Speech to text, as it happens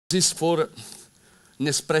This is for an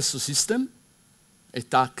espresso system,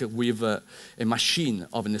 attack with a machine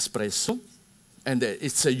of an espresso, and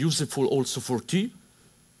it's useful also for tea.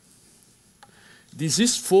 This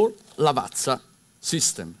is for lavazza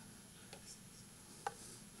system.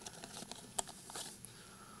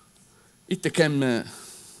 It can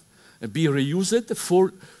be reused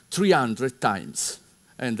for 300 times,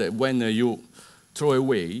 and when you throw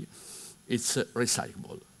away, it's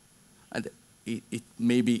recyclable. And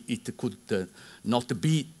maybe it could not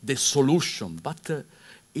be the solution, but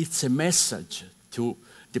it's a message to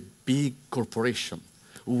the big corporation.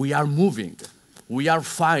 We are moving. We are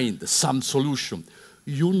find some solution.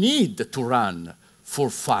 You need to run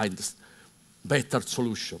for find better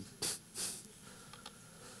solution.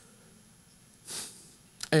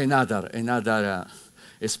 Another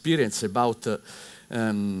experience about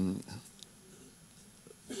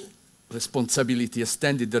responsibility,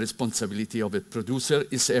 extended responsibility of a producer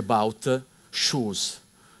is about shoes.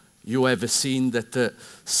 You have seen that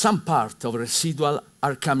some part of residual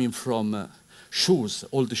are coming from shoes,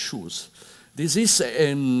 old shoes. This is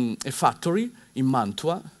a factory in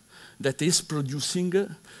Mantua that is producing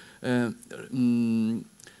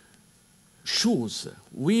shoes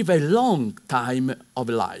with a long time of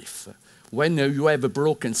life. When you have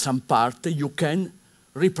broken some part, you can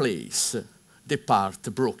replace the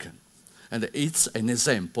part broken. And it's an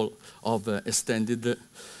example of extended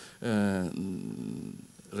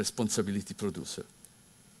responsibility producer.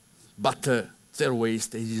 But their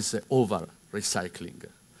waste is over recycling.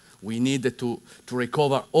 We need to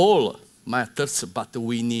recover all matters, but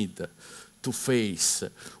we need to face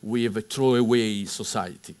with a throwaway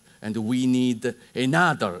society. And we need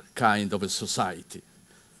another kind of a society.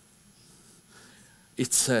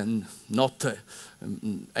 It's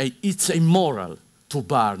it's immoral to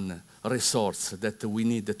burn resources that we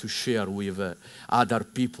need to share with other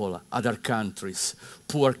people, other countries,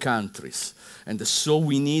 poor countries. And so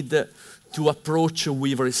we need to approach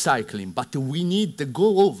with recycling, but we need to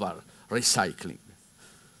go over recycling.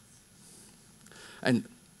 And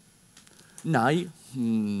now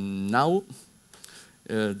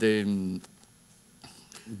the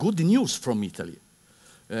good news from Italy.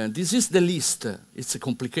 This is the list. It's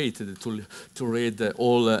complicated to read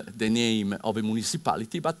all the name of a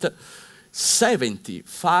municipality, but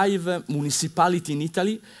 75 municipalities in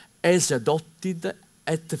Italy has adopted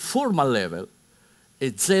at the formal level a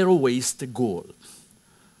zero waste goal.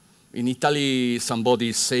 In Italy, somebody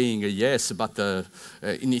is saying yes, but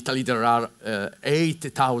in Italy there are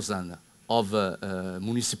 8,000 of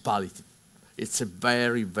municipalities. It's a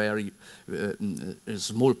very, very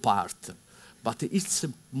small part. But it's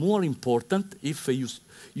more important if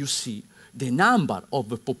you see the number of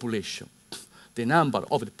the population. The number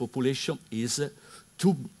of the population is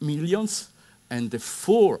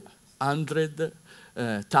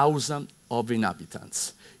 2,400,000 of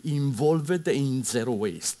inhabitants involved in zero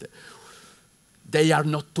waste. They are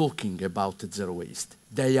not talking about zero waste.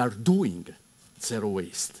 They are doing zero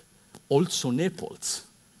waste. Also Naples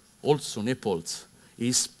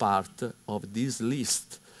is part of this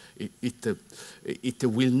list. It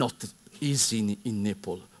will not easy in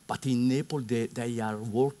Naples, but in Naples they are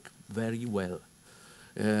work very well.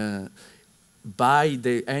 By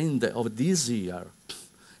the end of this year,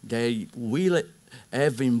 they will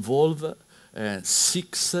have involved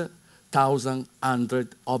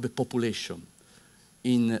 6,100 of the population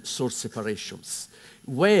in source separations,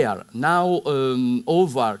 where now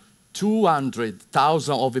over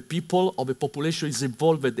 200,000 of the people, of the population is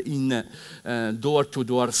involved in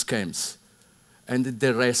door-to-door scams. And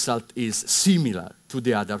the result is similar to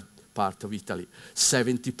the other part of Italy.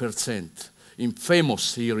 70% in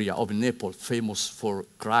famous area of Naples, famous for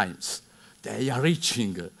crimes. They are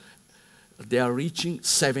reaching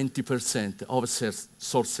 70% of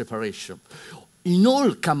source separation. In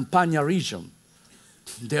all Campania region,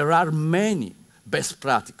 there are many best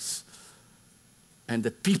practices. And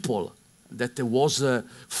the people that was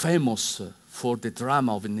famous for the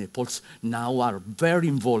drama of Naples now are very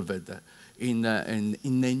involved in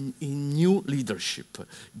new leadership.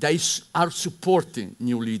 They are supporting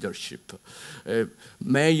new leadership.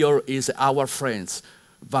 Mayor is our friends.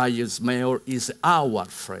 Vice mayor is our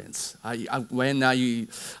friends. When I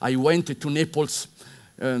went to Naples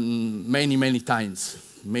many times,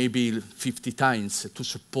 maybe 50 times, to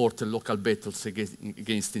support the local battles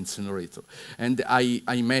against incinerator. And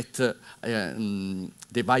I met the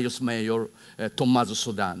vice mayor, Tommaso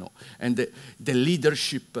Sodano. And the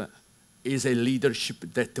leadership is a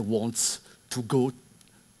leadership that wants to go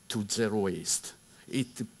to zero waste.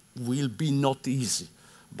 It will be not easy,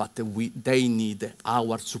 but they need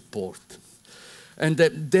our support. And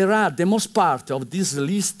the most part of this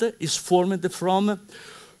list is formed from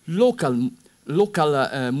local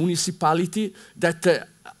municipality that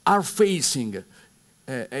are facing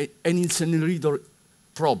an incinerator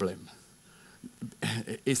problem.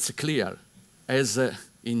 It's clear, as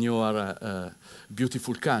in your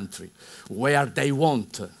beautiful country, where they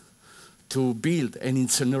want to build an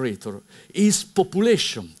incinerator, is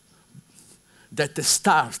population that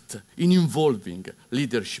start in involving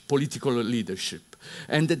leadership, political leadership.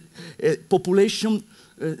 And the population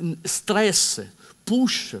stress,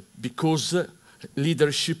 push, because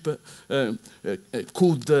leadership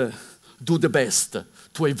could do the best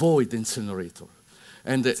to avoid incinerator.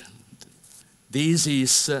 And this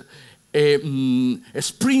is a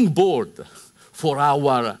springboard for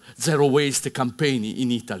our zero waste campaign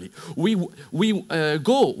in Italy. We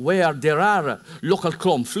go where there are local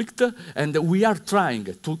conflict, and we are trying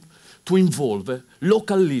to involve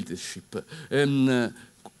local leadership.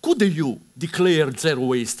 Could you declare zero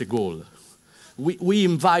waste goal? We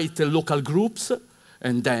invite local groups,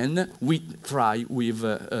 and then we try with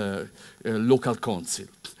local council.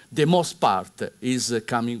 The most part is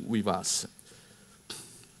coming with us.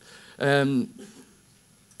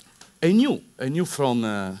 A new from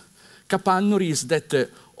Capannori is that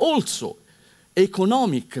also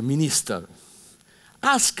economic minister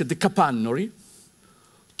asked the Capannori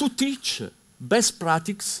to teach best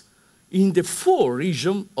practices in the 4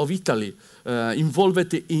 regions of Italy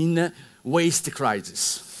involved in waste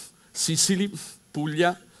crisis: Sicily,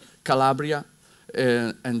 Puglia, Calabria,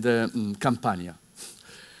 and Campania.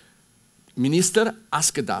 Minister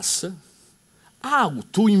asked us how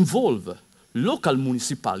to involve local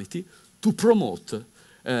municipality to promote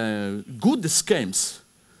good schemes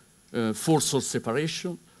for source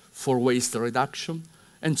separation, for waste reduction,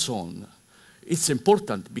 and so on. It's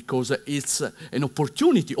important because it's an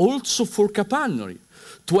opportunity also for Capannori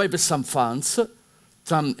to have some funds,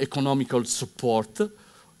 some economical support,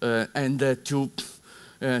 and to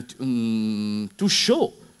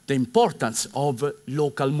show the importance of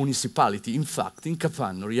local municipality. In fact, in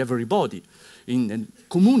Capannori, everybody in the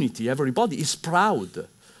community, everybody is proud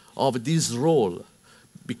of this role,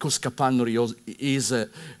 because Capannori is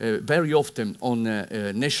very often on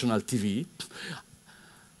national TV.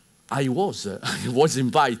 I was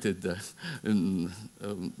invited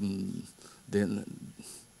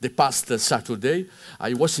the past Saturday.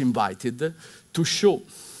 I was invited to show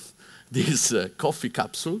this coffee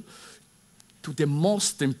capsule to the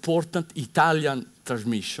most important Italian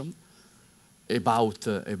transmission about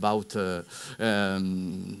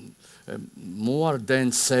more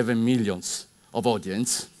than 7 million of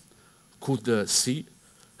audience could see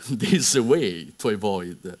this way to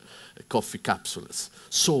avoid coffee capsules.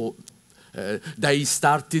 So they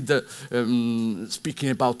started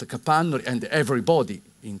speaking about Capannori, and everybody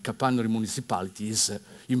in Capannori municipality is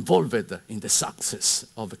involved in the success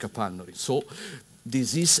of Capannori. So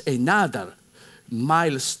this is another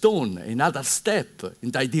milestone, another step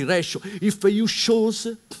in that direction. If you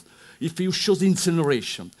choose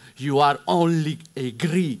incineration, you are only a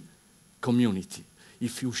green community.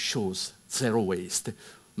 If you choose zero waste,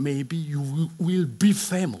 maybe you will be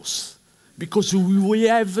famous, because we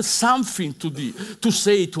have something to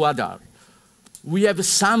say to others. We have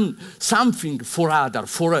something for others,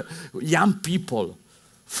 for young people,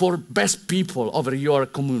 for best people over your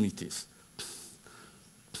communities.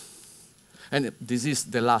 And this is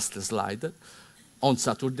the last slide. On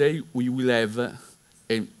Saturday, we will have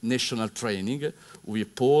a national training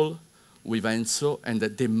with Paul, with Enzo, and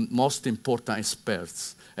the most important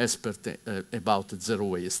experts about zero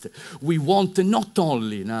waste. We want not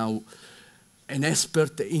only now an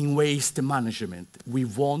expert in waste management, we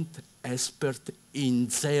want expert in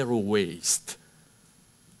zero waste.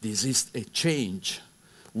 This is a change.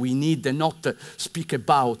 We need not speak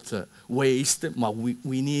about waste, but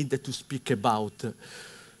we need to speak about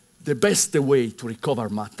the best way to recover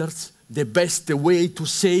matters, the best way to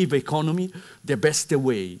save economy, the best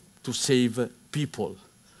way to save people,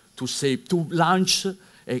 to launch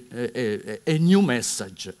a new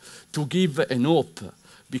message, to give an hope,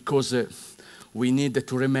 because we need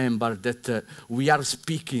to remember that we are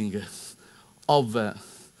speaking of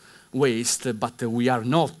waste, but we are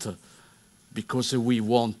not because we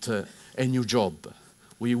want a new job.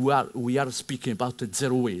 We are speaking about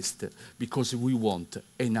zero waste because we want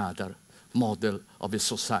another model of a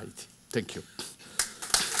society. Thank you.